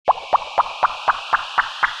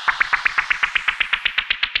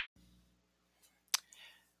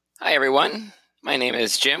Hi, everyone. My name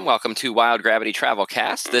is Jim. Welcome to Wild Gravity Travel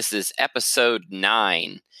Cast. This is episode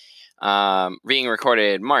 9, being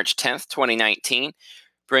recorded March 10th, 2019,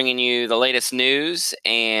 bringing you the latest news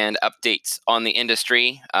and updates on the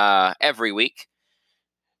industry every week.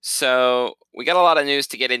 So we got a lot of news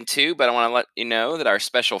to get into, but I want to let you know that our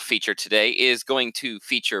special feature today is going to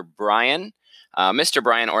feature Brian, Mr.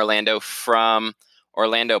 Brian Orlando from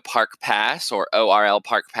Orlando Park Pass, or ORL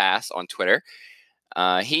Park Pass on Twitter.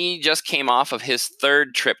 He just came off of his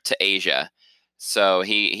 3rd trip to Asia. So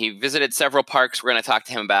he visited several parks. We're going to talk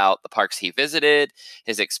to him about the parks he visited,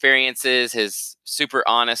 his experiences, his super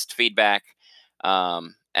honest feedback,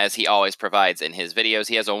 as he always provides in his videos.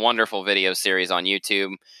 He has a wonderful video series on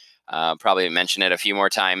YouTube. Probably mention it a few more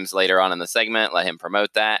times later on in the segment. Let him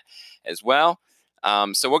promote that as well.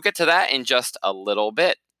 So we'll get to that in just a little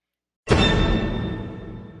bit.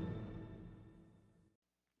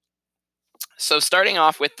 So starting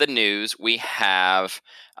off with the news, we have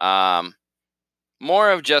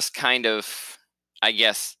more of just kind of, I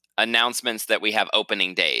guess, announcements that we have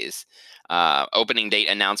opening days. Opening date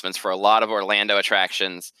announcements for a lot of Orlando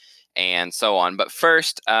attractions and so on. But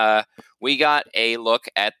first, we got a look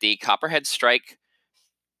at the Copperhead Strike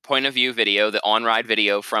point of view video, the on-ride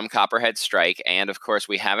video from Copperhead Strike. And of course,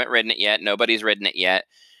 we haven't ridden it yet. Nobody's ridden it yet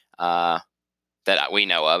that we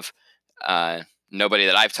know of. Nobody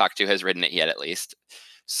that I've talked to has ridden it yet, at least.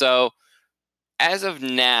 So, as of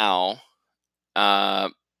now,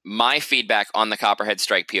 my feedback on the Copperhead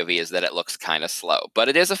Strike POV is that it looks kind of slow. But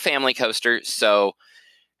it is a family coaster, so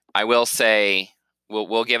I will say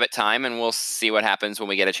we'll give it time, and we'll see what happens when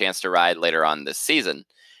we get a chance to ride later on this season.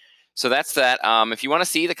 So that's that. If you want to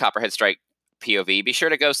see the Copperhead Strike POV, be sure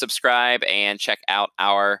to go subscribe and check out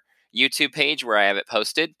our YouTube page where I have it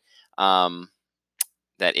posted.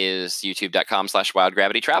 That is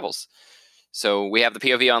youtube.com/wildgravitytravels. So we have the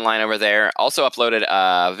POV online over there. Also uploaded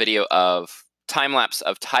a video of time-lapse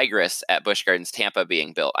of Tigress at Busch Gardens Tampa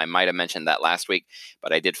being built. I might have mentioned that last week,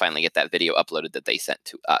 but I did finally get that video uploaded that they sent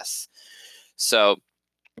to us. So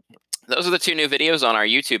those are the 2 new videos on our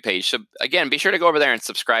YouTube page. So again, be sure to go over there and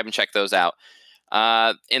subscribe and check those out.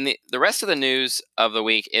 In the rest of the news of the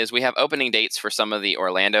week is we have opening dates for some of the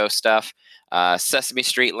Orlando stuff. Sesame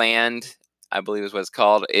Street Land, I believe is what it's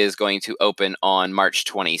called, is going to open on March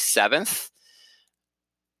 27th.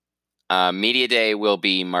 Media Day will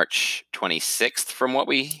be March 26th from what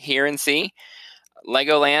we hear and see.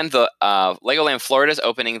 Legoland, Legoland Florida is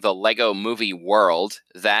opening the Lego Movie World.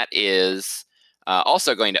 That is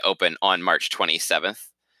also going to open on March 27th.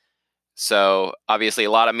 So obviously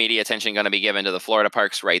a lot of media attention going to be given to the Florida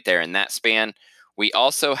parks right there in that span. We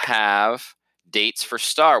also have dates for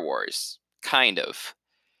Star Wars, kind of.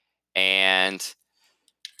 And,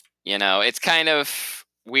 you know, it's kind of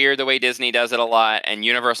weird the way Disney does it a lot, and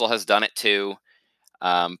Universal has done it too.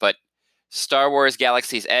 But Star Wars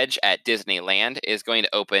Galaxy's Edge at Disneyland is going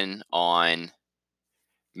to open on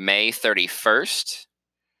May 31st.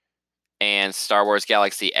 And Star Wars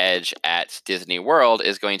Galaxy Edge at Disney World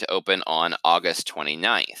is going to open on August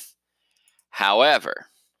 29th. However,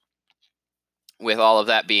 with all of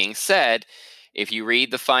that being said, if you read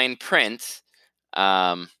the fine print,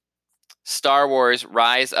 Star Wars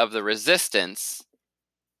Rise of the Resistance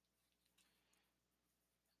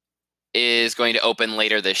is going to open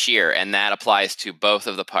later this year, and that applies to both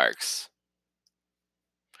of the parks.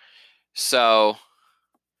 So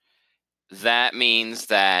that means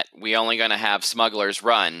that we're only going to have Smuggler's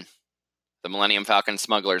Run, the Millennium Falcon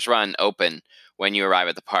Smuggler's Run, open when you arrive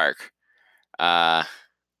at the park.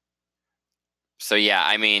 So yeah,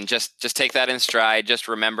 I mean, just take that in stride. Just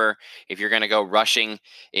remember, if you're going to go rushing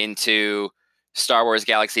into Star Wars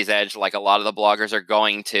Galaxy's Edge, like a lot of the bloggers are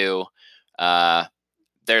going to,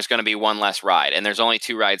 there's going to be one less ride. And there's only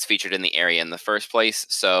 2 rides featured in the area in the first place.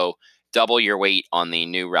 So double your weight on the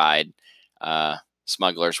new ride,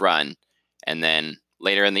 Smuggler's Run. And then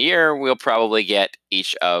later in the year, we'll probably get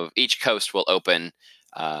each coast will open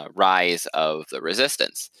Rise of the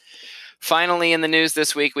Resistance. Finally, in the news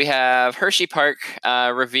this week, we have Hershey Park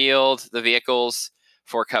revealed the vehicles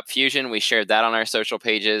for Cup Fusion. We shared that on our social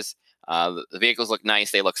pages. The vehicles look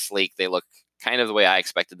nice. They look sleek. They look kind of the way I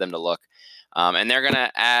expected them to look. And they're going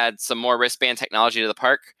to add some more wristband technology to the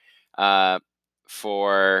park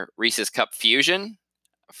for Reese's Cup Fusion,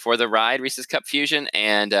 for the ride, Reese's Cup Fusion.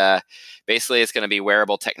 And basically, it's going to be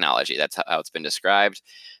wearable technology. That's how it's been described.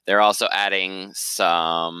 They're also adding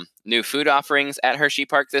some new food offerings at Hershey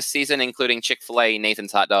Park this season, including Chick-fil-A,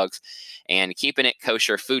 Nathan's Hot Dogs, and Keeping It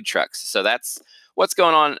Kosher food trucks. So that's what's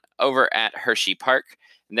going on over at Hershey Park.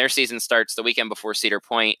 And their season starts the weekend before Cedar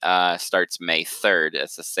Point, starts May 3rd.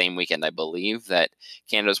 It's the same weekend, I believe, that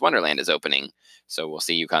Canada's Wonderland is opening. So we'll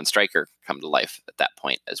see Yukon Striker come to life at that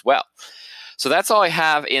point as well. So that's all I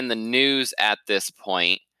have in the news at this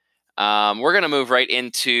point. We're going to move right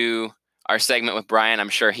into our segment with Brian. I'm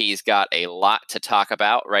sure he's got a lot to talk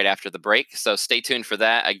about right after the break. So stay tuned for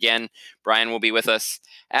that. Again, Brian will be with us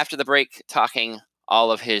after the break talking all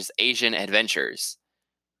of his Asian adventures.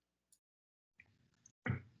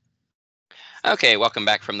 Okay, welcome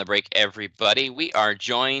back from the break, everybody. We are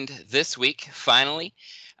joined this week, finally.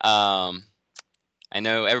 I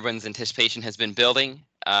know everyone's anticipation has been building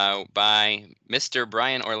by Mr.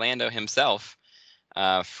 Brian Orlando himself,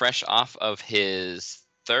 fresh off of his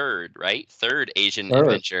third Asian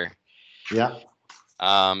adventure. Yeah.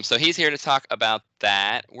 So he's here to talk about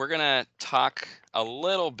that. We're going to talk a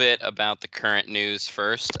little bit about the current news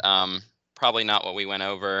first. Probably not what we went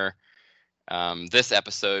over this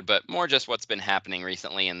episode, but more just what's been happening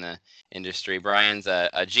recently in the industry. Brian's a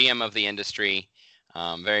GM of the industry,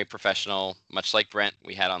 very professional, much like Brent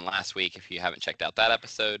we had on last week. If you haven't checked out that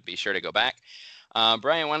episode, be sure to go back.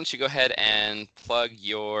 Brian, why don't you go ahead and plug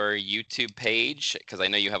your YouTube page, because I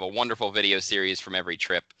know you have a wonderful video series from every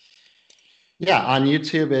trip. Yeah, on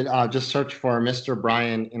YouTube, just search for Mr.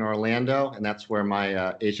 Brian in Orlando, and that's where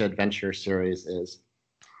my Asia Adventure series is.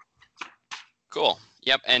 Cool.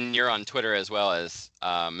 Yep, and you're on Twitter as well as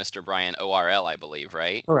Mr. Brian ORL, I believe,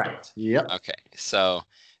 right? Correct. Yep. Okay, so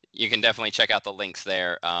you can definitely check out the links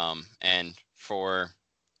there. And for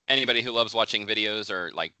anybody who loves watching videos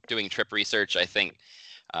or like doing trip research, I think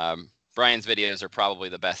Brian's videos are probably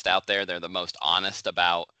the best out there. They're the most honest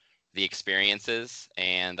about the experiences,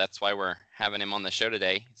 and that's why we're having him on the show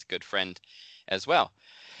today. He's a good friend as well.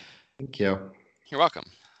 Thank you. You're welcome.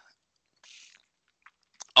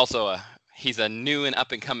 Also, he's a new and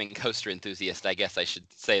up-and-coming coaster enthusiast. I guess I should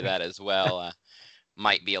say that as well.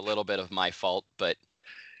 Might be a little bit of my fault, but...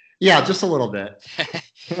 Yeah, just a little bit.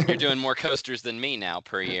 You're doing more coasters than me now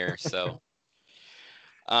per year, so...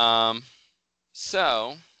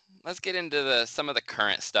 So, let's get into some of the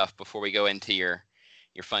current stuff before we go into your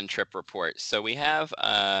fun trip report. So we have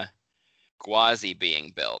Gwazi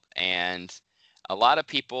being built, and a lot of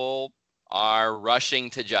people are rushing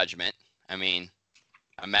to judgment. I mean...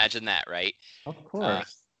 Imagine that, right? Of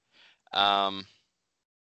course.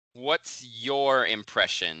 What's your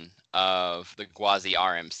impression of the Gwazi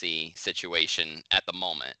RMC situation at the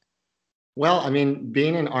moment? Well, I mean,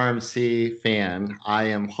 being an RMC fan, I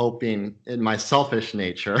am hoping in my selfish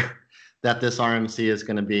nature that this RMC is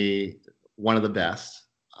going to be one of the best.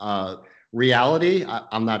 Reality,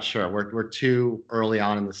 I'm not sure. We're too early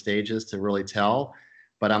on in the stages to really tell.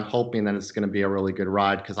 But I'm hoping that it's going to be a really good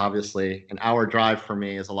ride, because obviously an hour drive for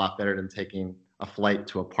me is a lot better than taking a flight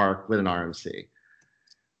to a park with an RMC.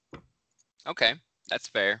 Okay, that's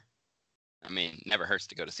fair. I mean, never hurts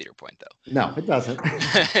to go to Cedar Point, though. No, it doesn't.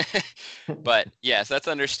 But yes, that's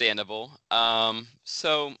understandable.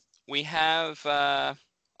 So we have a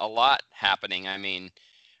lot happening. I mean,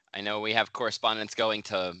 I know we have correspondents going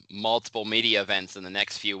to multiple media events in the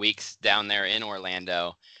next few weeks down there in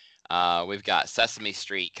Orlando. We've got Sesame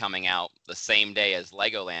Street coming out the same day as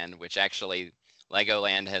Legoland, which actually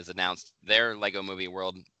Legoland has announced their Lego Movie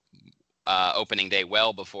World opening day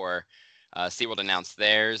well before SeaWorld announced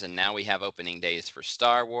theirs. And now we have opening days for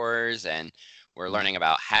Star Wars, and we're learning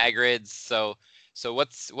about Hagrid's. So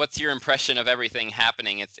what's your impression of everything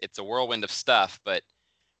happening? It's a whirlwind of stuff, but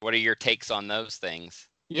what are your takes on those things?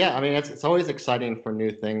 Yeah, I mean, it's always exciting for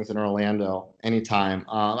new things in Orlando anytime.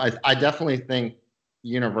 I definitely think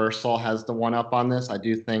Universal has the one up on this. I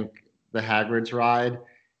do think the Hagrid's ride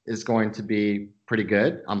is going to be pretty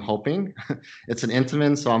good. I'm hoping. It's an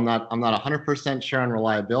Intamin, so I'm not 100% sure on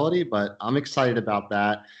reliability, but I'm excited about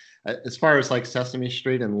that. As far as like Sesame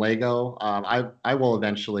Street and Lego, I will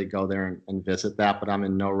eventually go there and visit that, but I'm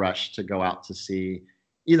in no rush to go out to see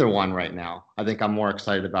either one right now. I think I'm more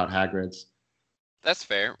excited about Hagrid's. That's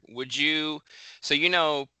fair. Would you, so you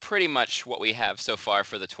know pretty much what we have so far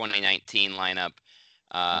for the 2019 lineup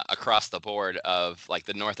across the board of like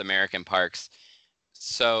the North American parks.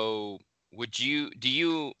 So do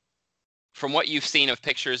you, from what you've seen of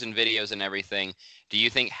pictures and videos and everything, do you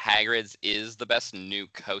think Hagrid's is the best new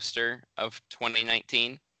coaster of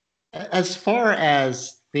 2019? As far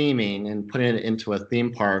as theming and putting it into a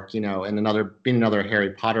theme park, and being another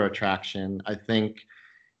Harry Potter attraction, I think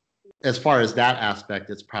as far as that aspect,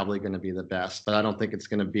 it's probably going to be the best, but I don't think it's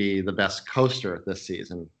going to be the best coaster this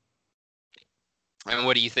season. And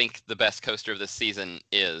what do you think the best coaster of this season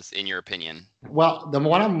is, in your opinion? Well, the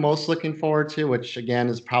one I'm most looking forward to, which again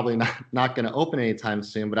is probably not going to open anytime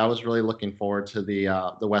soon, but I was really looking forward to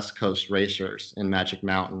the West Coast Racers in Magic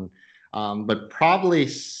Mountain. But probably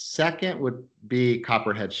second would be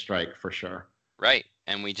Copperhead Strike for sure. Right.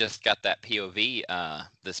 And we just got that POV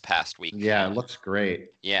this past week. Yeah, it looks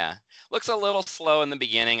great. Yeah. Looks a little slow in the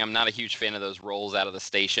beginning. I'm not a huge fan of those rolls out of the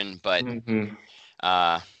station, but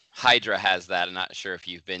Mm-hmm. Hydra has that. I'm not sure if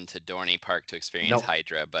you've been to Dorney Park to experience Nope,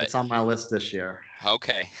 Hydra, but it's on my list this year.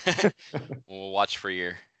 okay. We'll watch for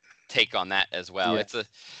your take on that as well. Yeah.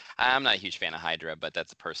 I'm not a huge fan of Hydra, but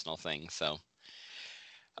that's a personal thing. So,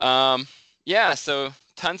 um, yeah, so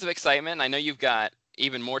tons of excitement. I know you've got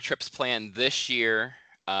even more trips planned this year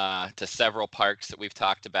to several parks that we've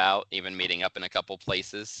talked about, even meeting up in a couple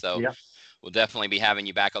places. So Yeah. we'll definitely be having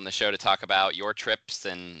you back on the show to talk about your trips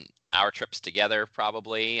and our trips together,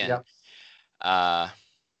 probably. And Yeah.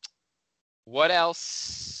 what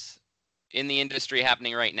else in the industry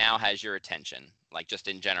happening right now has your attention, like just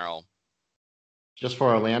in general? Just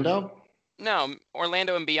for Orlando? No,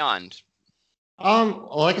 Orlando and beyond.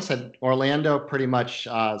 Like I said, Orlando pretty much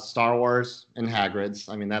Star Wars and Hagrid's.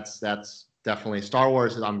 I mean, that's definitely Star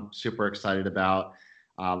Wars. I'm super excited about.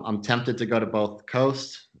 I'm tempted to go to both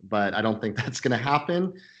coasts, but I don't think that's going to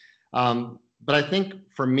happen. But I think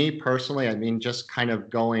for me personally, I mean, just kind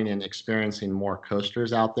of going and experiencing more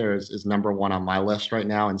coasters out there is number one on my list right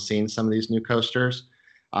now, and seeing some of these new coasters.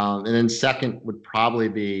 And then second would probably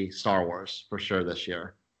be Star Wars for sure this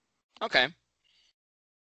year. Okay.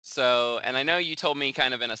 So, and I know you told me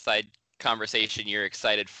kind of in a side conversation you're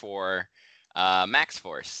excited for Max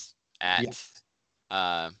Force at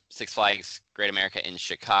Six Flags Great America in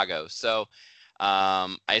Chicago. So,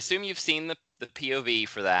 I assume you've seen the POV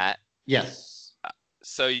for that. Yes.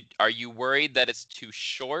 So, are you worried that it's too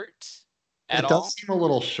short at It all? does seem a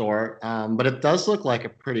little short, but it does look like a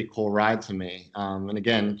pretty cool ride to me. And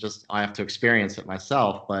again, just I have to experience it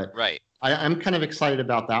myself, but Right. I'm kind of excited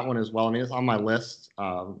about that one as well. I mean, it's on my list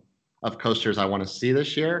of coasters I want to see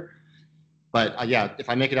this year. But yeah, if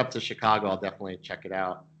I make it up to Chicago, I'll definitely check it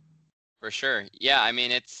out. For sure. Yeah, I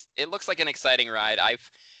mean it looks like an exciting ride.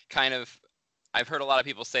 I've heard a lot of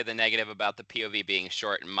people say the negative about the POV being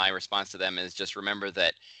short, and my response to them is just remember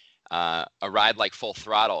that a ride like Full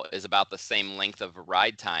Throttle is about the same length of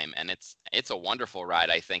ride time, and it's a wonderful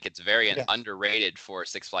ride. I think it's very underrated for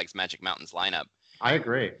Six Flags Magic Mountain's lineup. I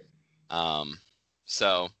agree.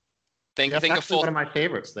 So think That's think of actually Full. one of my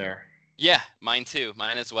favorites there. Yeah, mine too.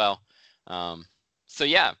 Mine as well. So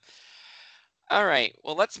yeah. All right.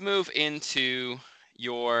 Well, let's move into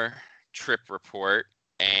your trip report.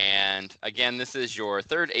 And again, this is your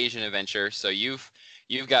third Asian adventure. So you've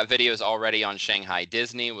got videos already on Shanghai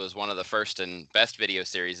Disney. Was one of the first and best video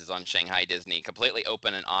series is on Shanghai Disney, completely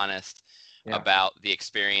open and honest about the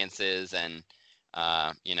experiences and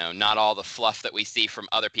not all the fluff that we see from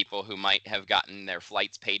other people who might have gotten their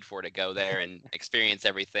flights paid for to go there and experience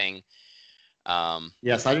everything.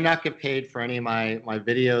 Yes, I do not get paid for any of my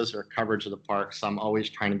videos or coverage of the parks. So I'm always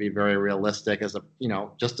trying to be very realistic as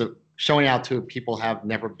showing out to people who have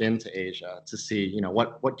never been to Asia to see,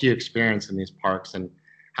 what do you experience in these parks and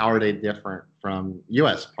how are they different from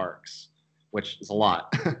US parks, which is a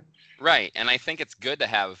lot. Right. And I think it's good to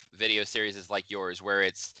have video series like yours where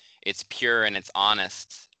it's pure and it's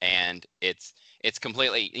honest and it's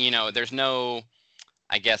completely, there's no,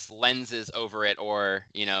 I guess, lenses over it, or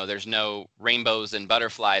there's no rainbows and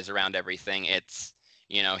butterflies around everything. It's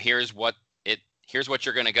here's what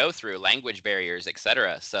you're going to go through, language barriers,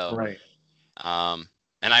 etc. So Right.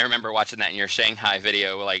 And I remember watching that in your Shanghai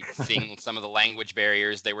video, like seeing some of the language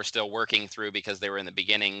barriers they were still working through because they were in the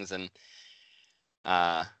beginnings. And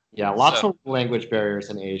lots of language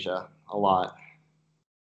barriers in Asia, a lot.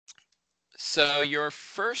 So your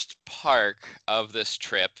first park of this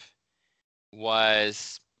trip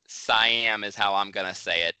was Siam, is how I'm going to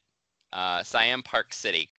say it. Siam Park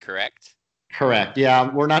City, correct? Correct.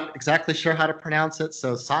 Yeah, we're not exactly sure how to pronounce it.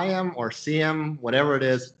 So Siam or Siam, whatever it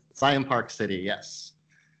is, Siam Park City, yes.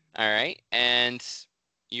 All right. And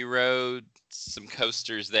you rode some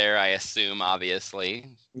coasters there, I assume,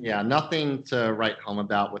 obviously. Yeah, nothing to write home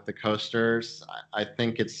about with the coasters. I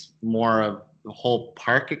think it's more of the whole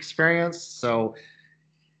park experience. So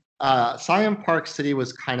Siam Park City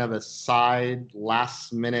was kind of a side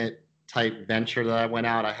last minute type venture that I went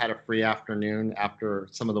out. I had a free afternoon after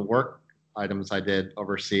some of the work items I did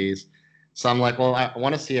overseas. So I'm like, well, I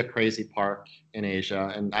want to see a crazy park in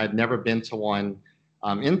Asia, and I'd never been to one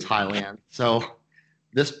in Thailand. So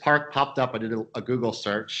this park popped up. I did a Google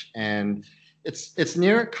search, and It's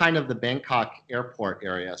near kind of the Bangkok airport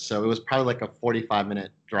area, so it was probably like a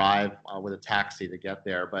 45-minute drive with a taxi to get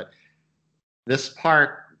there. But this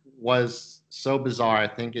park was so bizarre. I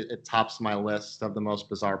think it tops my list of the most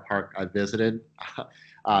bizarre park I visited.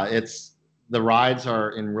 It's the rides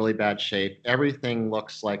are in really bad shape. Everything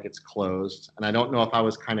looks like it's closed, and I don't know if I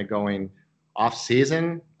was kind of going off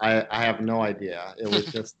season. I have no idea. It was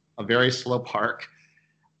just a very slow park.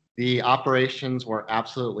 The operations were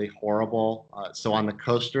absolutely horrible. So on the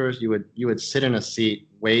coasters, you would sit in a seat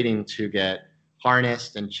waiting to get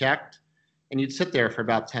harnessed and checked, and you'd sit there for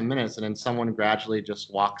about 10 minutes, and then someone gradually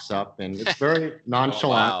just walks up, and it's very Oh,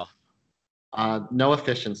 nonchalant. wow. No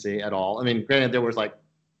efficiency at all. I mean, granted, there was like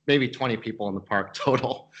maybe 20 people in the park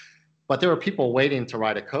total, but there were people waiting to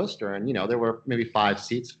ride a coaster, and there were maybe 5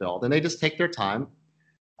 seats filled, and they just take their time.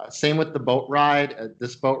 Same with the boat ride.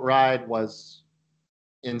 This boat ride was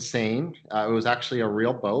insane. It was actually a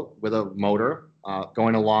real boat with a motor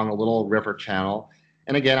going along a little river channel.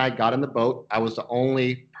 And again, I got in the boat. I was the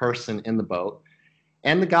only person in the boat.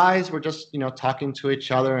 And the guys were just, talking to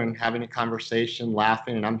each other and having a conversation,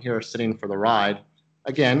 laughing. And I'm here sitting for the ride.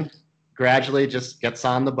 Again, gradually just gets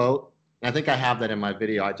on the boat. And I think I have that in my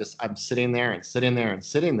video. I'm sitting there and sitting there and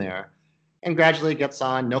sitting there. And gradually gets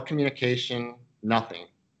on, no communication, nothing.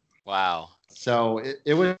 Wow. So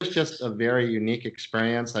it was just a very unique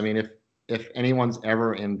experience. I mean, if anyone's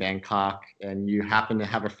ever in Bangkok and you happen to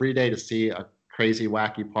have a free day to see a crazy,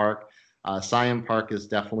 wacky park, Siam Park is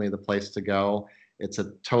definitely the place to go. It's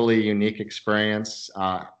a totally unique experience.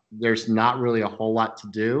 There's not really a whole lot to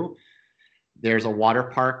do. There's a water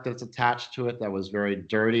park that's attached to it that was very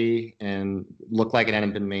dirty and looked like it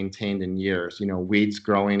hadn't been maintained in years. Weeds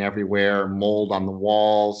growing everywhere, mold on the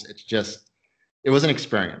walls. It was an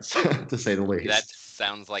experience to say the That least.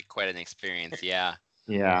 sounds like quite an experience. Yeah.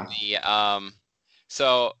 Yeah.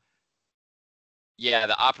 So yeah,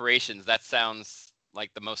 the operations, that sounds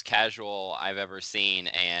like the most casual I've ever seen,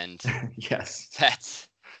 and Yes.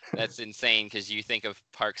 that's insane because you think of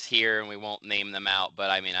parks here and we won't name them out, but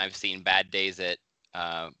I mean I've seen bad days at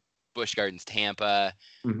Busch Gardens Tampa.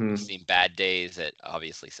 Hmm. I've seen bad days at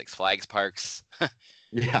obviously Six Flags parks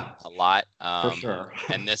Yeah, a lot. for sure.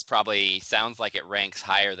 And this probably sounds like it ranks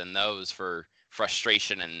higher than those for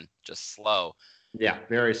frustration and just slow. Yeah,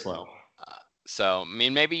 very slow. So, I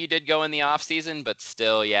mean, maybe you did go in the off season, but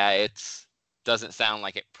still, yeah, it's doesn't sound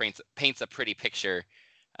like it paints a pretty picture.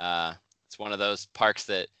 It's one of those parks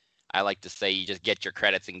that I like to say you just get your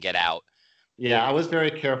credits and get out. Yeah, I was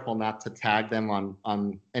very careful not to tag them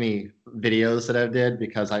on any videos that I did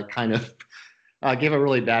because I kind of gave a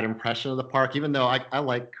really bad impression of the park, even though I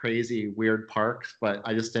like crazy, weird parks, but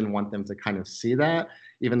I just didn't want them to kind of see that,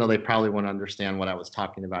 even though they probably wouldn't understand what I was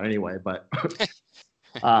talking about anyway. But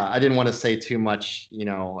I didn't want to say too much,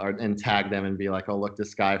 and tag them and be like, oh, look,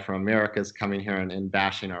 this guy from America is coming here and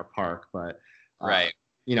bashing our park. But, Right.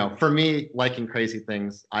 For me, liking crazy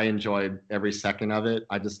things, I enjoyed every second of it.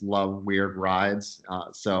 I just love weird rides.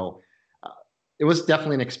 So it was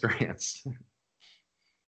definitely an experience.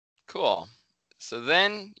 Cool. So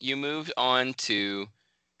then you moved on to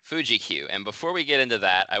Fuji Q. And before we get into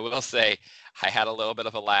that, I will say I had a little bit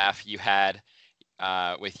of a laugh you had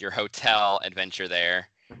with your hotel adventure there.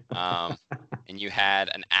 And you had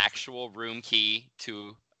an actual room key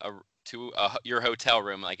to your hotel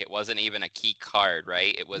room. Like it wasn't even a key card,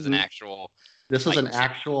 right? It was an actual. This was like, an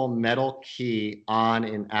actual metal key on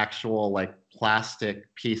an actual like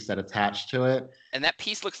plastic piece that attached to it. And that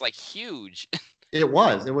piece looks like huge. It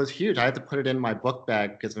was huge. I had to put it in my book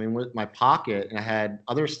bag because I mean with my pocket and I had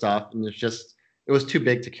other stuff and it was too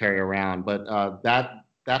big to carry around. But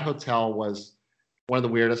that hotel was one of the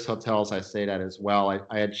weirdest hotels I stayed at as well.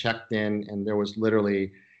 I had checked in and there was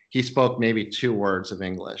literally he spoke maybe 2 words of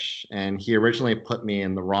English and he originally put me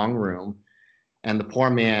in the wrong room. And the poor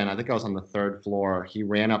man, I think I was on the 3rd floor, he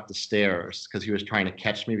ran up the stairs because he was trying to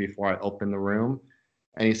catch me before I opened the room.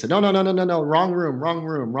 And he said, no, no, no, no, no, no, wrong room, wrong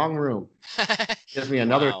room, wrong room. Gives me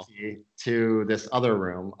another Wow. key to this other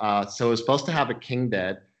room. So it was supposed to have a king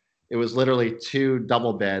bed. It was literally 2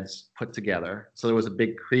 double beds put together. So there was a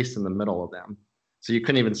big crease in the middle of them. So you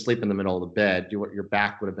couldn't even sleep in the middle of the bed. Your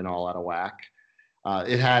back would have been all out of whack.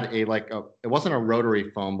 It had it wasn't a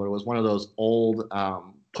rotary phone, but it was one of those old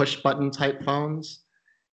push button type phones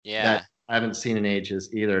Yeah. that I haven't seen in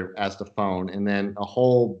ages either as the phone. And then a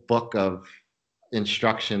whole book of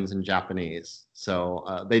instructions in Japanese.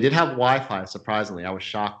 So they did have Wi-Fi, surprisingly. I was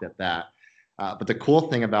shocked at that. But the cool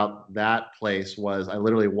thing about that place was I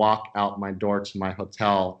literally walk out my door to my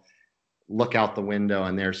hotel, look out the window,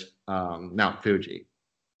 and there's Mount Fuji.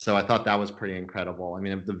 So I thought that was pretty incredible. I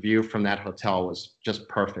mean, the view from that hotel was just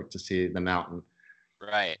perfect to see the mountain.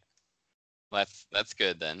 Right. That's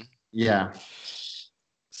good then. Yeah.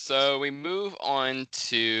 So we move on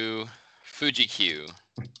to Fuji Q.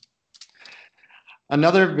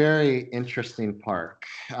 Another very interesting park.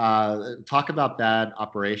 Talk about bad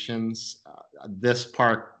operations. This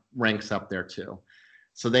park ranks up there too.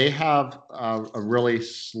 So they have a really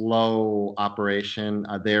slow operation.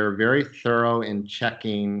 They're very thorough in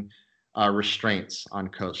checking restraints on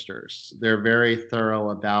coasters. They're very thorough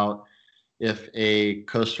about if a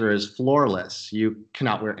coaster is floorless, you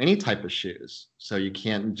cannot wear any type of shoes. So you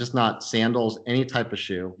can't, just not sandals, any type of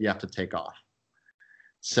shoe, you have to take off.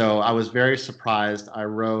 So I was very surprised. I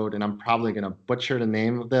rode, and I'm probably going to butcher the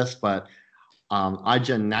name of this, but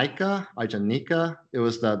Ijanika. It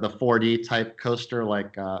was the 4D type coaster,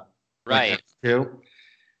 like Right. X2.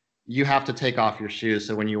 You have to take off your shoes.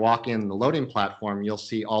 So when you walk in the loading platform, you'll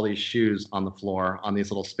see all these shoes on the floor on these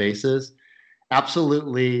little spaces.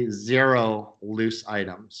 Absolutely zero loose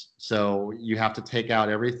items. So you have to take out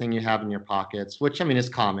everything you have in your pockets, which I mean is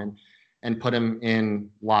common, and put them in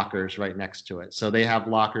lockers right next to it. So they have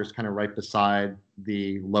lockers kind of right beside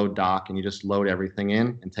the load dock, and you just load everything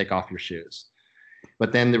in and take off your shoes.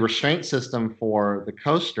 But then the restraint system for the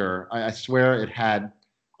coaster, I swear it had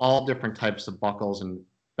all different types of buckles and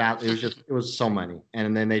it was so many.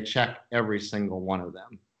 And then they check every single one of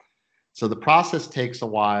them. So the process takes a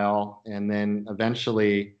while, and then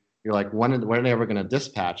eventually you're like, when are they ever going to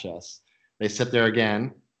dispatch us? They sit there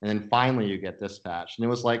again, and then finally you get dispatched. And it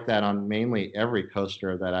was like that on mainly every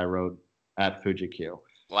coaster that I rode at Fuji Q.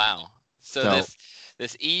 Wow. So, So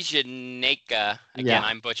this Ijaneka, again, yeah,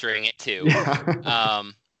 I'm butchering it too. yeah.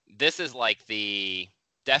 This is like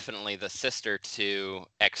definitely the sister to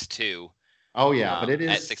X2 Oh yeah, but it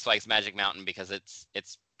at is. Six Flags Magic Mountain because it's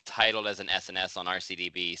titled as an SNS on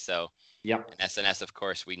RCDB. So Yep. an SNS, of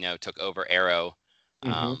course, we know took over Arrow.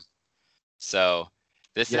 Hmm. So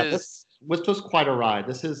this Yeah, this is which was quite a ride.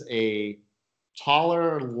 This is a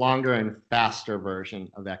taller, longer, and faster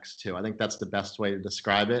version of X2. I think that's the best way to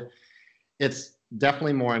describe it. It's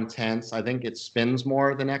definitely more intense. I think it spins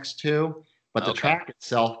more than X2, but the okay. track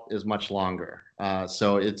itself is much longer.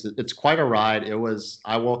 So it's quite a ride. It was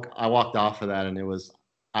I walked off of that, and it was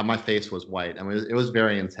my face was white. I mean it was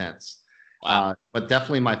very intense. Wow. But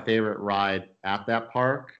definitely my favorite ride at that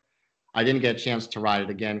park. I didn't get a chance to ride it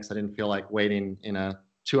again because I didn't feel like waiting in a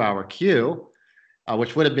 2 hour queue,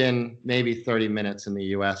 which would have been maybe 30 minutes in the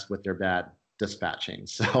US with their bad dispatching.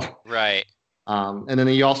 So, Right. and then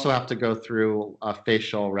you also have to go through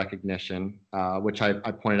facial recognition, which I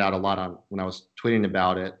pointed out a lot on when I was tweeting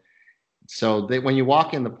about it. So when you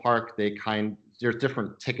walk in the park, there's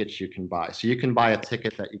different tickets you can buy. So you can buy a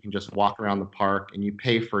ticket that you can just walk around the park and you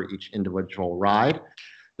pay for each individual ride.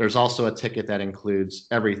 There's also a ticket that includes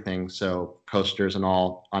everything, so coasters and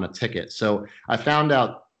all on a ticket. So I found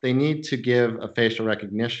out they need to give a facial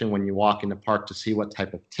recognition when you walk in the park to see what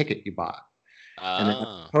type of ticket you bought. And then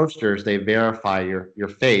Oh. coasters, they verify your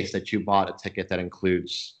face that you bought a ticket that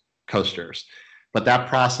includes coasters. But that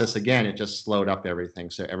process, again, it just slowed up everything.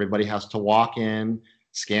 So everybody has to walk in,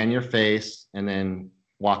 scan your face, and then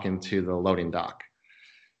walk into the loading dock.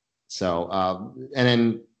 So, and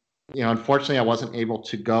then, unfortunately, I wasn't able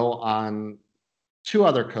to go on two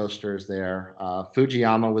other coasters there.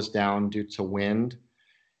 Fujiyama was down due to wind,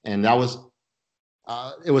 and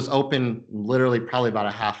it was open literally probably about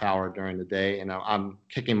a half hour during the day, and I'm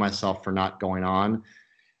kicking myself for not going on.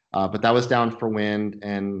 But that was down for wind,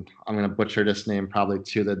 and I'm going to butcher this name probably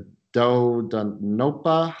to the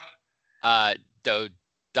Dodanopa. Uh,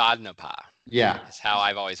 Dodonapa Yeah, is how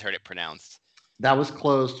I've always heard it pronounced. that was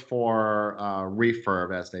closed for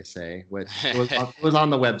refurb, as they say, which it was on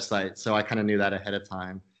the website, so I kind of knew that ahead of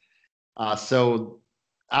time. So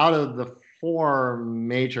out of the four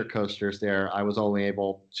major coasters there, I was only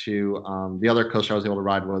able to, the other coaster I was able to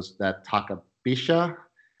ride was that Takabisha,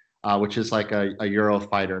 which is like a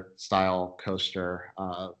Eurofighter style coaster,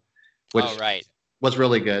 Oh, which right. was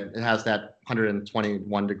really good. It has that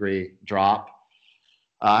 121-degree drop.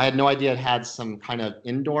 I had no idea it had some kind of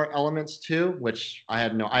indoor elements too, which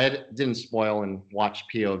didn't spoil and watch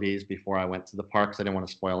POVs before I went to the parks. I didn't want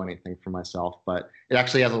to spoil anything for myself, but it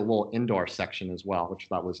actually has a little indoor section as well, which I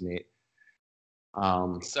thought was neat.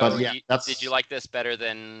 So But yeah, did you like this better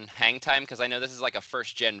than Hang Time? Because I know this is like a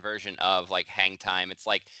first gen version of like Hang Time. It's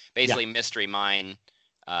like yeah, basically Mystery Mine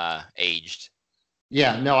aged.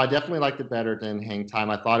 yeah. No, I definitely liked it better than Hang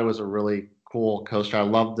Time. I thought it was a really cool coaster. I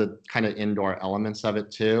love the kind of indoor elements of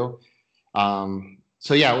it too.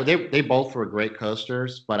 So yeah, they both were great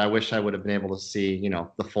coasters, but I wish I would have been able to see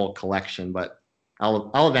the full collection. But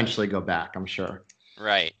I'll eventually go back, I'm sure.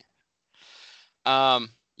 Right.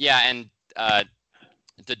 Yeah, and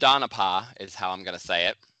Dodonapa is how I'm gonna say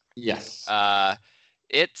it. Yes.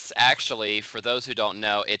 It's actually, for those who don't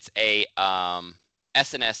know, it's a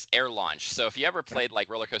SNS air launch. So if you ever played like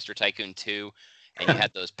Roller Coaster Tycoon 2 and you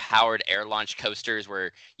had those powered air launch coasters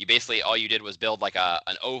where you basically all you did was build like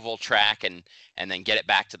an oval track and then get it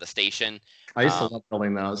back to the station. I used to love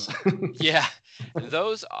building those. Yeah,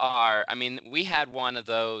 those are, I mean, we had one of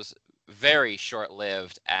those very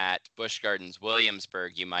short-lived at Busch Gardens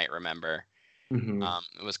Williamsburg, you might remember. Hmm.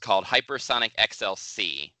 It was called Hypersonic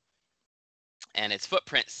XLC, and its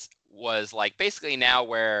footprints was like basically now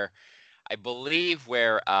where I believe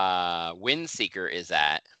where Windseeker is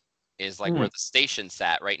like where the station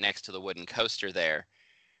sat right next to the wooden coaster there.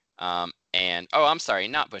 And oh, I'm sorry,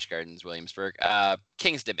 not Busch Gardens Williamsburg,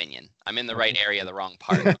 King's Dominion. I'm in the right area, the wrong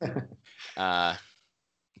part.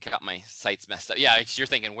 Got my sites messed up. Yeah, you're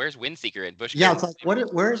thinking, where's Windseeker in Busch Yeah, Gardens? it's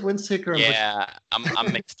like where's Windseeker and Busch? Yeah,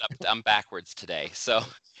 I'm mixed up. I'm backwards today. So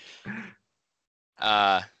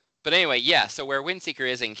but anyway, yeah, so where Windseeker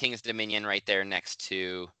is in King's Dominion, right there next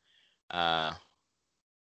to the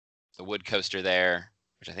wood coaster there,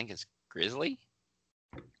 which I think is Grizzly.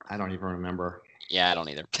 I don't even remember. Yeah, I don't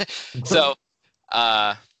either. So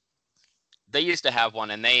they used to have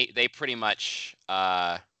one, and they pretty much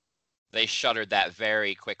they shuttered that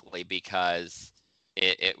very quickly because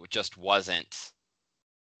it just wasn't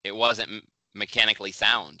mechanically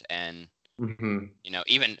sound. And Mm-hmm. you know,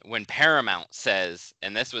 even when Paramount says,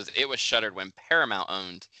 and it was shuttered when Paramount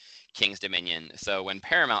owned King's Dominion. So when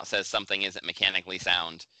Paramount says something isn't mechanically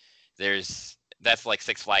sound, that's like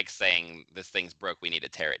Six Flags saying this thing's broke, we need to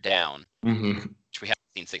tear it down. Mm-hmm. Which we haven't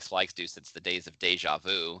seen Six Flags do since the days of Deja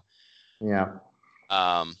Vu. Yeah.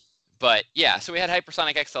 But yeah, so we had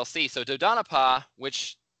Hypersonic XLC. So Dodonapa,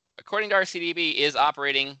 which according to RCDB is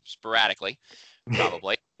operating sporadically,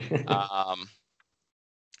 probably.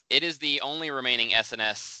 It is the only remaining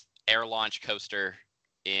SNS air launch coaster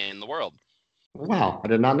in the world. Wow, I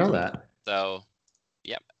did not know that. So,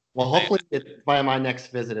 yep. Well, hopefully by my next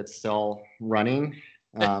visit, it's still running.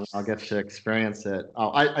 I'll get to experience it.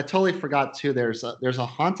 Oh, I totally forgot too. There's a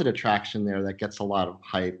haunted attraction there that gets a lot of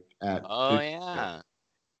hype at. Oh yeah.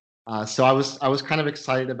 So I was kind of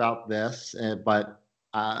excited about this, but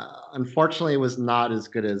unfortunately, it was not as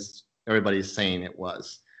good as everybody's saying it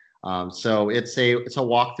was. So it's a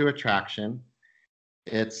walkthrough attraction.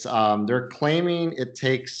 It's they're claiming it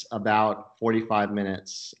takes about 45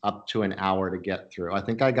 minutes up to an hour to get through. I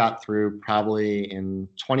think I got through probably in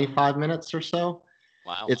 25 minutes or so.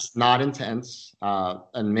 Wow. It's not intense,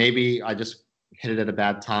 and maybe I just hit it at a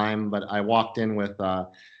bad time. But I walked in with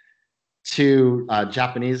two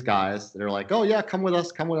Japanese guys that are like, "Oh yeah, come with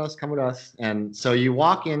us, come with us, come with us." And so you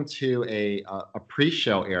walk into a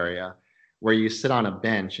pre-show area where you sit on a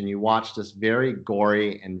bench and you watch this very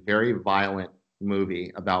gory and very violent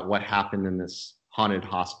movie about what happened in this haunted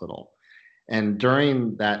hospital. And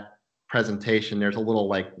during that presentation, there's a little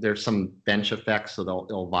like there's some bench effects, so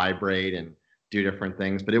they'll vibrate and do different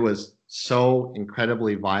things. But it was so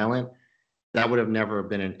incredibly violent that would have never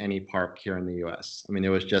been in any park here in the U.S. I mean, it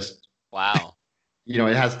was just wow. You know,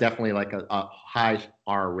 it has definitely like a high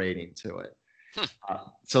R rating to it.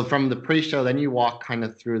 So from the pre-show, then you walk kind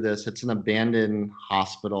of through this. It's an abandoned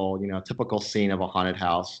hospital, you know, typical scene of a haunted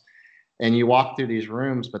house. And you walk through these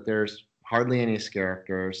rooms, but there's hardly any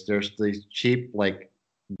characters. There's these cheap, like,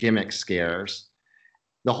 gimmick scares.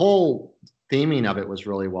 The whole theming of it was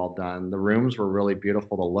really well done. The rooms were really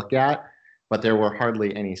beautiful to look at, but there were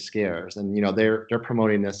hardly any scares. And you know, they're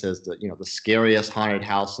promoting this as the scariest haunted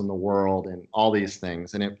house in the world and all these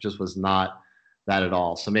things, and it just was not that at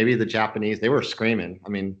all. So maybe the Japanese, they were screaming. I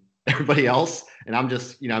mean, everybody else, and I'm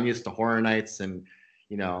just I'm used to Horror Nights and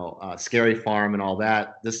Scary Farm and all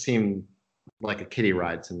that. This seemed like a kiddie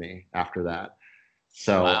ride to me after that.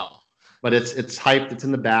 So, wow. But it's hyped. It's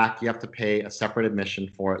in the back. You have to pay a separate admission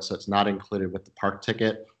for it, so it's not included with the park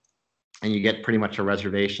ticket. And you get pretty much a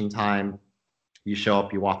reservation time. You show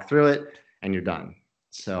up, you walk through it, and you're done.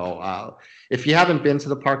 So if you haven't been to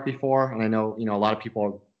the park before, and I know a lot of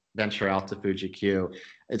people venture out to Fuji Q,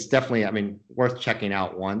 it's definitely worth checking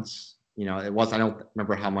out once. It was, I don't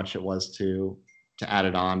remember how much it was to add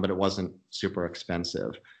it on, but it wasn't super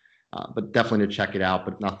expensive. But definitely to check it out,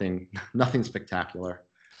 but nothing spectacular.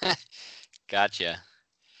 Gotcha.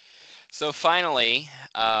 So finally,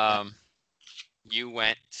 you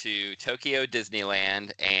went to Tokyo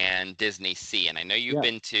Disneyland and Disney Sea, and I know you've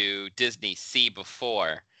been to Disney Sea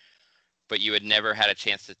before, but you had never had a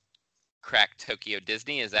chance to Crack Tokyo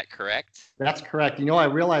Disney. Is that correct? That's correct. I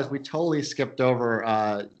realized we totally skipped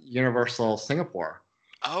over Universal Singapore.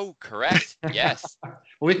 Oh, correct. Yes. Well,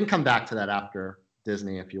 we can come back to that after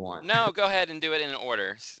Disney if you want. No, go ahead and do it in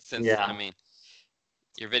order, since I Yeah. mean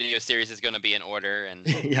your video series is going to be in order, and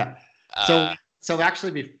Yeah. So uh, so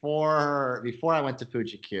actually before I went to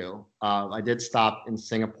Fuji Q, I did stop in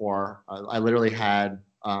Singapore. I literally had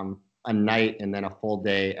a night and then a full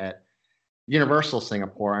day at Universal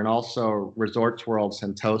Singapore and also Resorts World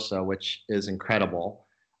Sentosa, which is incredible.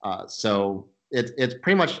 So it's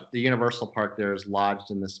pretty much the Universal Park there is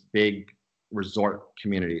lodged in this big resort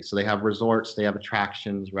community. So they have resorts, they have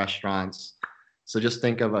attractions, restaurants. So just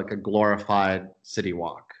think of like a glorified city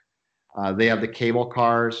walk. They have the cable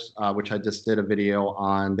cars, which I just did a video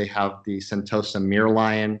on. They have the Sentosa Mirror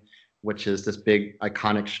Lion, which is this big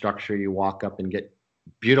iconic structure you walk up and get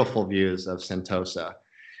beautiful views of Sentosa.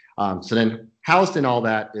 So then housed in all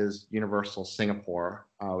that is Universal Singapore.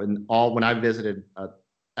 When I visited,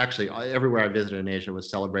 actually everywhere I visited in Asia was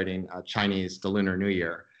celebrating Chinese, the Lunar New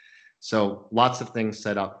Year. So lots of things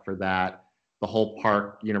set up for that. The whole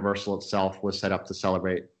park, Universal itself, was set up to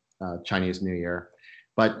celebrate Chinese New Year.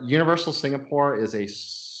 But Universal Singapore is a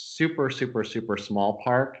super, super, super small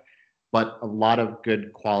park, but a lot of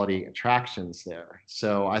good quality attractions there.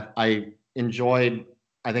 So I enjoyed,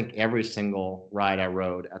 I think, every single ride I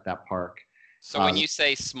rode at that park. so when you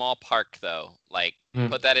say small park, though, like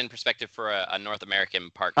put that in perspective for a North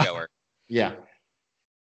American park goer. Yeah.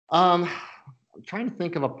 I'm trying to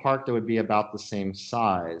think of a park that would be about the same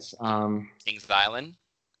size. Kings Island.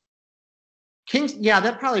 Kings, yeah,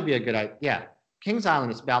 that'd probably be a good idea. Yeah, Kings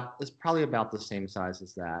Island is probably about the same size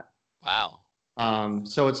as that. Wow.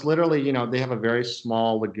 So it's literally, they have a very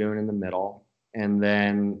small lagoon in the middle, and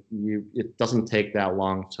then it doesn't take that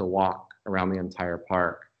long to walk around the entire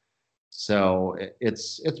park. So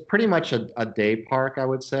it's pretty much a day park, I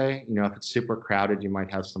would say. If it's super crowded, you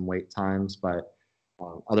might have some wait times, but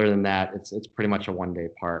other than that, it's pretty much a 1 day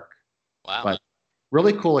park. Wow. But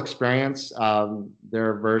really cool experience.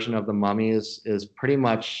 Their version of the Mummy is pretty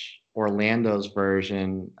much Orlando's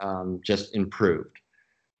version, just improved.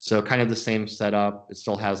 So kind of the same setup. It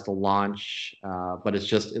still has the launch, but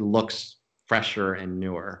it looks fresher and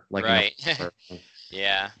newer. Like right.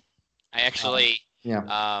 Yeah. I actually,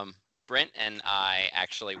 yeah. Brent and I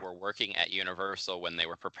actually were working at Universal when they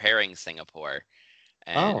were preparing Singapore,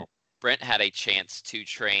 and Oh. Brent had a chance to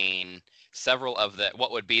train several of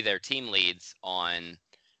what would be their team leads on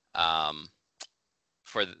um,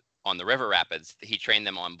 on the river rapids. He trained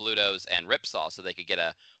them on Blutos and Ripsaw so they could get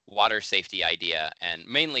a water safety idea, and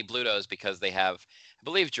mainly Blutos because they have, I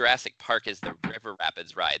believe Jurassic Park is the river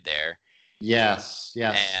rapids ride there. Yes.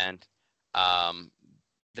 And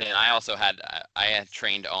then I had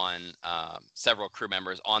trained on several crew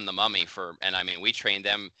members on the Mummy and I mean we trained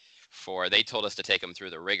them they told us to take them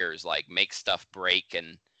through the rigors, like make stuff break,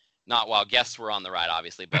 and not while guests were on the ride,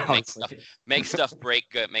 obviously, but make stuff break,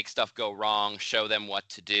 make stuff go wrong, show them what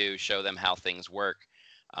to do, show them how things work,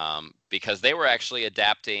 because they were actually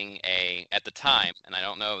adapting at the time, and I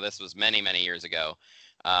don't know, this was many, many years ago,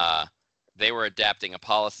 they were adapting a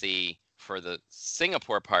policy for the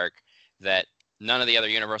Singapore park that none of the other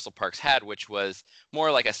Universal parks had, which was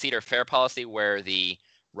more like a Cedar Fair policy where the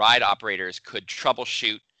ride operators could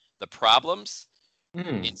troubleshoot the problems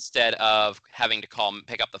instead of having to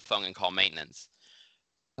pick up the phone and call maintenance.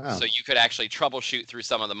 Oh. So you could actually troubleshoot through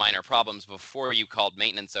some of the minor problems before you called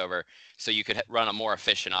maintenance over, so you could run a more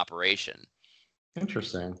efficient operation.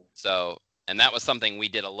 Interesting. So, and that was something we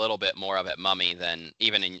did a little bit more of at Mummy than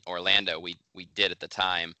even in Orlando we did at the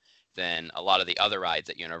time than a lot of the other rides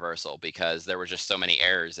at Universal, because there were just so many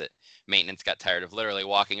errors that maintenance got tired of literally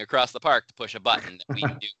walking across the park to push a button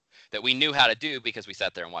that we knew how to do because we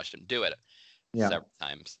sat there and watched them do it several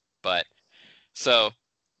times. But so,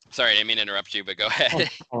 sorry, I didn't mean to interrupt you, but go ahead.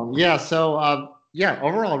 Yeah. So,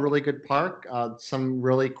 overall, really good park. Some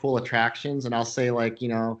really cool attractions, and I'll say,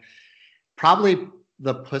 probably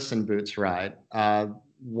the Puss in Boots ride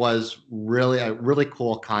was really a really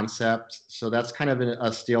cool concept. So that's kind of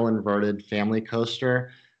a steel inverted family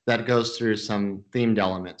coaster that goes through some themed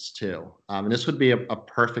elements too. And this would be a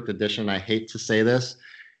perfect addition. I hate to say this,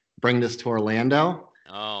 bring this to Orlando.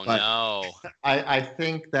 Oh, no. I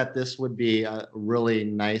think that this would be a really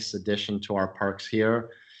nice addition to our parks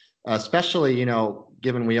here, especially,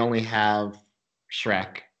 given we only have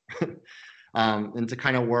Shrek. And to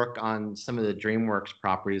kind of work on some of the DreamWorks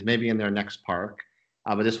properties, maybe in their next park.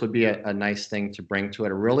 But this would be a nice thing to bring to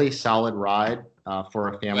it. A really solid ride for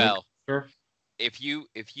a family. Well, if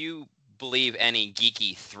you believe any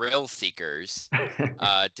geeky thrill seekers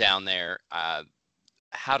down there,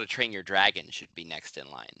 How to Train Your Dragon should be next in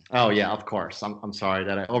line. Oh yeah, of course. I'm sorry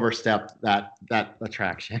that I overstepped that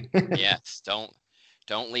attraction. Yes,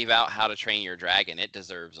 don't leave out How to Train Your Dragon. It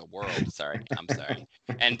deserves a world. Sorry, I'm sorry.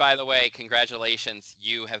 And by the way, congratulations.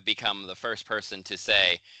 You have become the first person to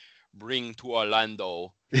say, "Bring to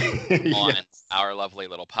Orlando" on Yes. our lovely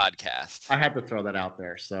little podcast. I had to throw that out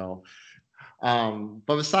there. So,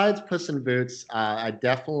 but besides Puss in Boots, I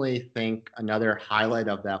definitely think another highlight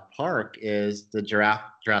of that park is the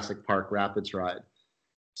Jurassic Park Rapids ride.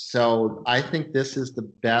 So I think this is the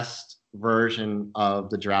best version of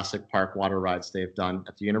the Jurassic Park water rides they've done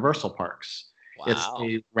at the Universal parks. It's Wow.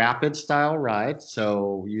 a rapid style ride,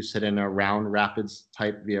 so you sit in a round rapids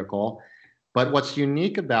type vehicle. But what's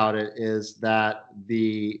unique about it is that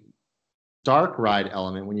the dark ride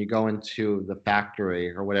element, when you go into the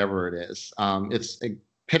factory or whatever it is, it's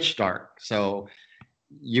pitch dark. So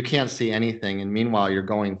you can't see anything. And meanwhile, you're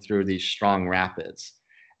going through these strong rapids.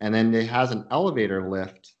 And then it has an elevator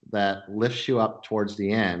lift that lifts you up towards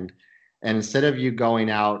the end. And instead of you going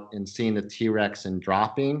out and seeing the T Rex and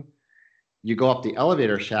dropping, you go up the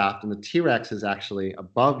elevator shaft and the T Rex is actually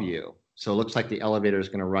above you. So it looks like the elevator is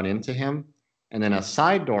going to run into him. And then a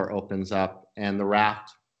side door opens up and the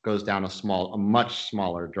raft goes down a much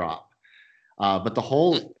smaller drop. But the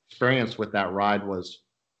whole experience with that ride was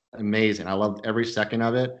amazing. I loved every second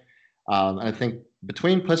of it. And I think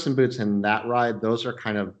between Puss in Boots and that ride, those are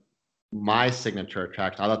kind of my signature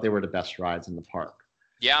attractions. I thought they were the best rides in the park.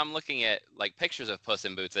 Yeah, I'm looking at like pictures of Puss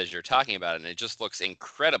in Boots as you're talking about it, and it just looks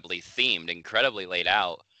incredibly themed, incredibly laid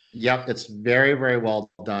out. Yep, it's very, very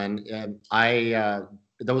well done. And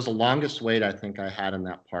that was the longest wait I think I had in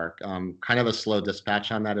that park. Kind of a slow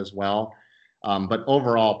dispatch on that as well. But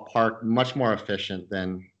overall, park much more efficient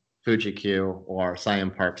than Fuji Q or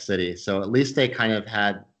Siam Park City. So at least they kind of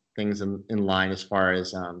had things in line as far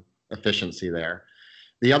as efficiency there.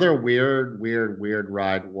 The other weird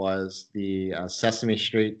ride was the Sesame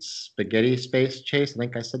Street Spaghetti Space Chase. I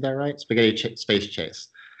think I said that right. Space Chase,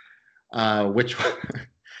 which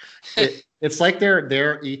it's like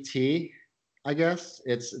their ET, I guess.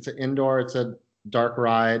 It's an indoor. It's a dark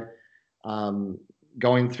ride,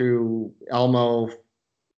 going through Elmo,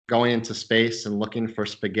 going into space and looking for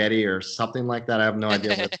spaghetti or something like that. I have no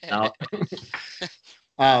idea what it's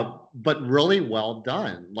about. But really well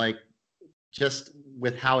done. Like just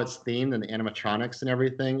with how it's themed and the animatronics and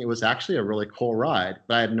everything, it was actually a really cool ride.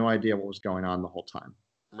 But I had no idea what was going on the whole time.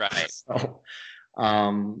 Right. So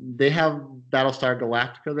they have Battlestar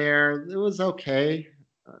Galactica there. It was okay.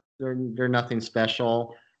 They're nothing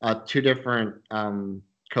special. Two different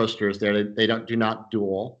coasters there. They do not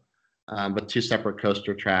duel, but two separate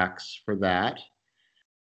coaster tracks for that.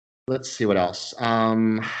 Let's see what else.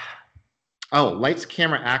 Lights,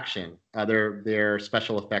 Camera, Action. Their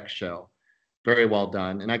special effects show. Very well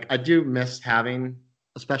done. And I do miss having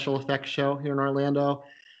a special effects show here in Orlando.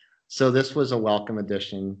 So this was a welcome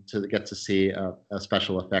addition to get to see a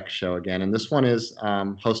special effects show again. And this one is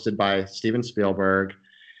hosted by Steven Spielberg,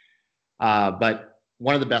 but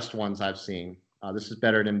one of the best ones I've seen. This is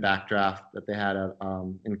better than Backdraft that they had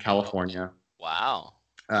in California. Wow.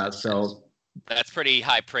 So that's pretty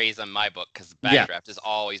high praise on my book because Backdraft has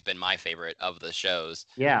always been my favorite of the shows.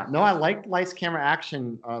 Yeah, no, I liked Lights, Camera,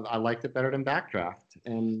 Action. I liked it better than Backdraft.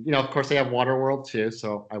 And, of course, they have Waterworld too,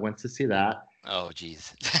 so I went to see that. Oh,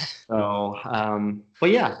 geez. So, but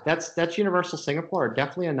yeah, that's Universal Singapore.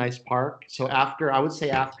 Definitely a nice park. So I would say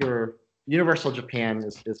after Universal Japan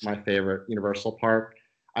is my favorite Universal park.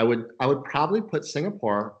 I would probably put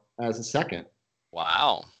Singapore as a second.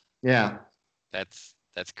 Wow. Yeah. That's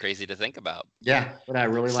crazy to think about. Yeah, but I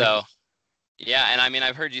really like. So, yeah, and I mean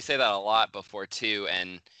I've heard you say that a lot before too,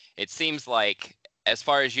 and it seems like as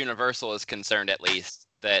far as Universal is concerned, at least,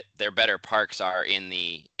 that their better parks are in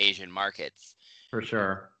the Asian markets. For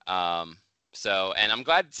sure. So, and I'm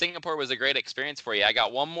glad Singapore was a great experience for you. I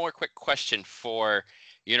got one more quick question for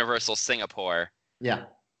Universal Singapore. Yeah.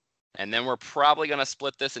 And then we're probably going to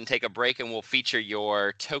split this and take a break, and we'll feature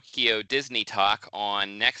your Tokyo Disney talk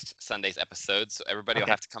on next Sunday's episode. So everybody will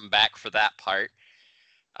have to come back for that part.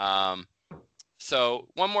 So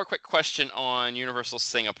one more quick question on Universal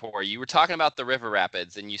Singapore. You were talking about the River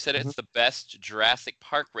Rapids, and you said it's the best Jurassic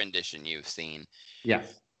Park rendition you've seen.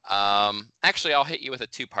 Yes. Actually, I'll hit you with a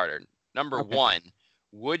two-parter. Number one,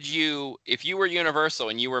 would you, if you were Universal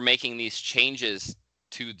and you were making these changes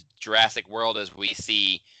to Jurassic World as we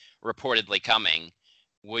see reportedly coming,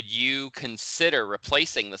 would you consider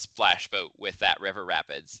replacing the splash boat with that River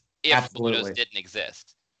Rapids if Blueto's didn't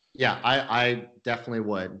exist? Yeah, I definitely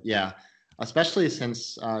would. Yeah. Especially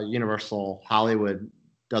since Universal Hollywood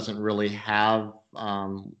doesn't really have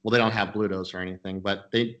well, they don't have Blutos or anything,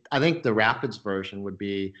 but I think the Rapids version would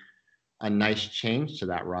be a nice change to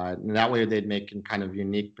that ride, and that way they'd make it kind of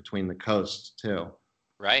unique between the coasts too.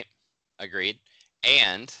 Right. Agreed.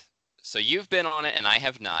 And so you've been on it and I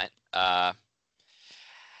have not.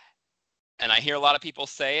 And I hear a lot of people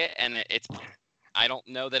say it, and I don't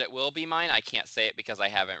know that it will be mine. I can't say it because I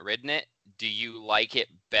haven't ridden it. Do you like it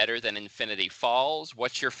better than Infinity Falls?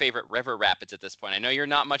 What's your favorite river rapids at this point? I know you're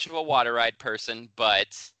not much of a water ride person,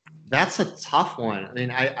 but That's a tough one. I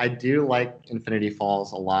mean, I do like Infinity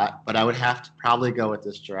Falls a lot, but I would have to probably go with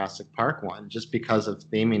this Jurassic Park one just because of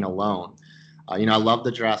theming alone. I love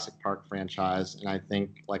the Jurassic Park franchise, and I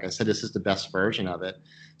think, like I said, this is the best version of it.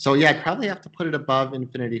 So yeah, I'd probably have to put it above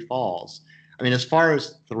Infinity Falls. I mean, as far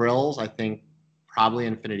as thrills, I think probably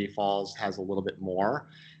Infinity Falls has a little bit more.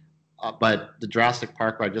 But the Jurassic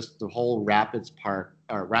Park ride, just the whole Rapids part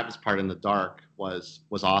in the dark was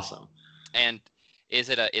awesome. And is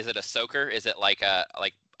it a soaker? Is it like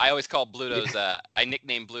I always call Blutos I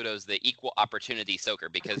nickname Blutos the equal opportunity soaker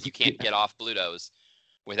because you can't get off Blutos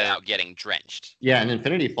without getting drenched. Yeah, and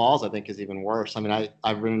Infinity Falls I think is even worse. I mean,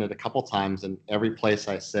 I've ridden it a couple times, and every place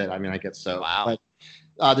I sit, I mean, I get soaked. Wow.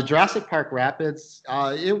 But the Jurassic Park Rapids,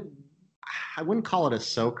 I wouldn't call it a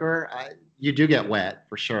soaker. You do get wet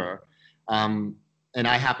for sure. And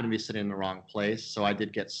I happened to be sitting in the wrong place, so I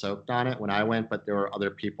did get soaked on it when I went, but there were other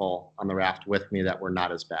people on the raft with me that were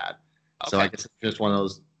not as bad. Okay. So I guess it's just one of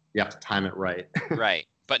those, you have to time it right. Right,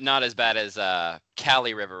 but not as bad as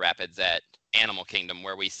Cali River Rapids at Animal Kingdom,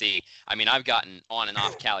 where we see, I mean, I've gotten on and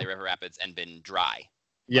off Cali River Rapids and been dry.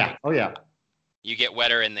 Yeah, oh yeah. You get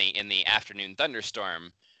wetter in the afternoon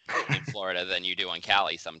thunderstorm in Florida than you do on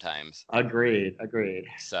Cali sometimes. Agreed.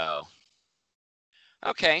 So,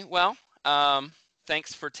 okay, well,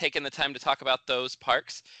 thanks for taking the time to talk about those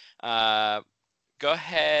parks. Go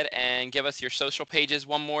ahead and give us your social pages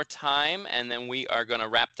one more time, and then we are going to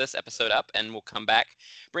wrap this episode up, and we'll come back,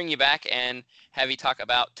 bring you back, and have you talk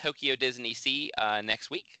about Tokyo Disney Sea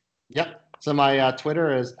next week. Yep. So my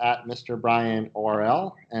Twitter is at Mr. Brian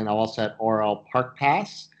ORL, and I'll also at ORL Park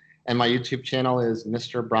Pass, and my YouTube channel is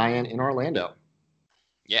Mr. Brian in Orlando.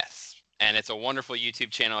 Yes, and it's a wonderful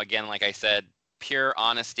YouTube channel. Again, like I said, pure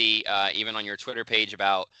honesty, even on your Twitter page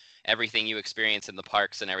about everything you experience in the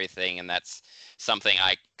parks and everything, and that's something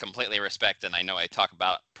I completely respect, and I know I talk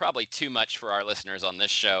about probably too much for our listeners on this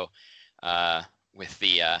show.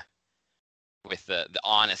 With the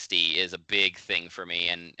honesty is a big thing for me,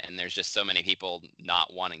 and there's just so many people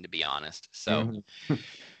not wanting to be honest. So, mm-hmm.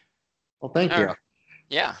 Well, thank you.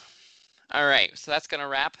 Yeah. All right, so that's gonna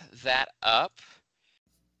wrap that up.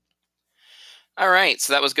 All right,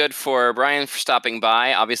 so that was good for Brian for stopping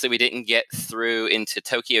by. Obviously, we didn't get through into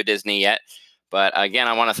Tokyo Disney yet, but again,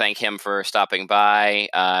 I want to thank him for stopping by,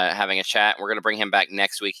 having a chat. We're going to bring him back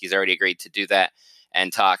next week. He's already agreed to do that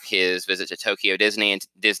and talk his visit to Tokyo Disney and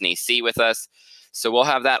Disney Sea with us. So we'll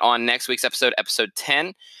have that on next week's episode, episode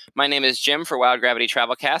 10. My name is Jim for Wild Gravity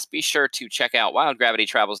Travelcast. Be sure to check out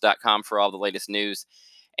wildgravitytravels.com for all the latest news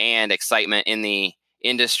and excitement in the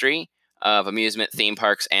industry of amusement, theme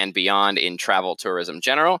parks, and beyond in travel tourism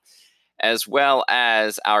general, as well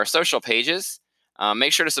as our social pages.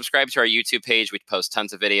 Make sure to subscribe to our YouTube page. We post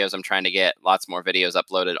tons of videos. I'm trying to get lots more videos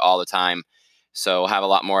uploaded all the time, so we'll have a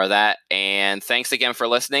lot more of that. And thanks again for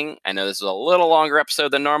listening. I know this is a little longer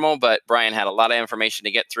episode than normal, but Brian had a lot of information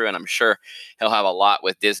to get through, and I'm sure he'll have a lot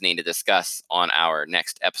with Disney to discuss on our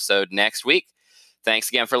next episode next week. Thanks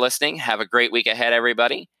again for listening. Have a great week ahead,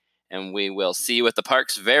 everybody. And we will see you at the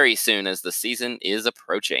parks very soon as the season is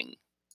approaching.